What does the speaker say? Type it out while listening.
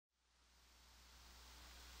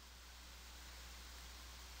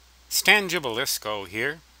Stangibilisco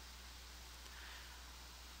here.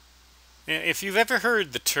 If you've ever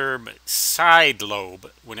heard the term side lobe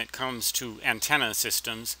when it comes to antenna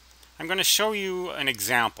systems, I'm going to show you an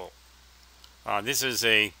example. This is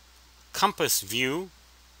a compass view,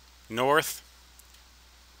 north,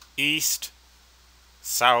 east,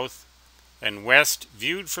 south, and west,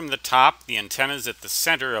 viewed from the top. The antenna is at the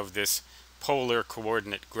center of this polar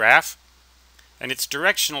coordinate graph, and its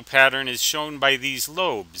directional pattern is shown by these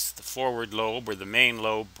lobes, the forward lobe or the main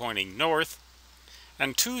lobe pointing north,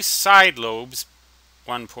 and two side lobes,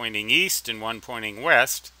 one pointing east and one pointing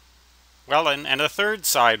west, and a third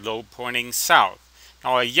side lobe pointing south.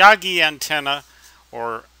 Now a Yagi antenna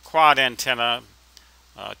or quad antenna,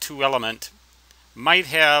 two-element, might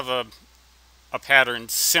have a pattern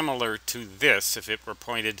similar to this if it were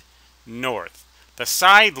pointed north. The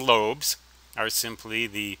side lobes are simply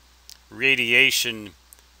the radiation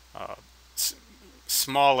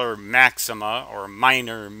smaller maxima or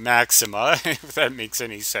minor maxima, if that makes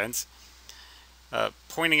any sense,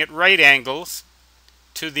 pointing at right angles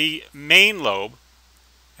to the main lobe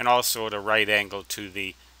and also at a right angle to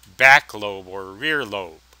the back lobe or rear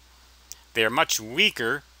lobe. They are much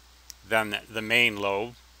weaker than the main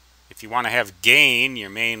lobe. If you want to have gain, your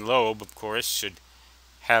main lobe, of course, should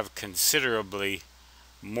have considerably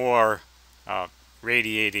more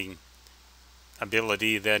radiating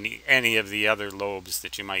ability than any of the other lobes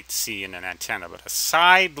that you might see in an antenna. But a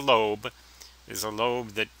side lobe is a lobe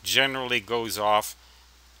that generally goes off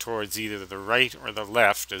towards either the right or the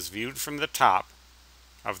left as viewed from the top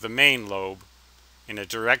of the main lobe in a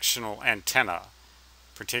directional antenna,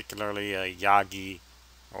 particularly a Yagi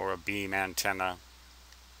or a beam antenna,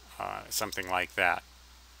 something like that.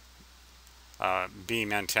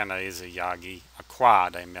 Beam antenna is a Yagi, a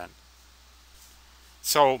quad I meant.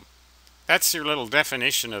 So that's your little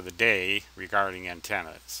definition of the day regarding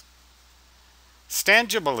antennas.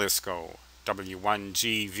 Stangibilisco,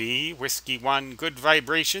 W1GV, Whiskey 1, good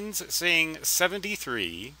vibrations, saying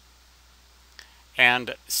 73,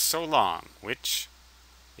 and so long, which,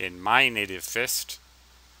 in my native fist,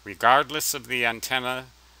 regardless of the antenna,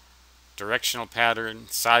 directional pattern,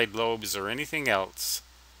 side lobes, or anything else,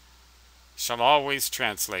 shall always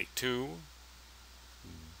translate to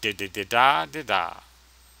da-da-da-da-da-da.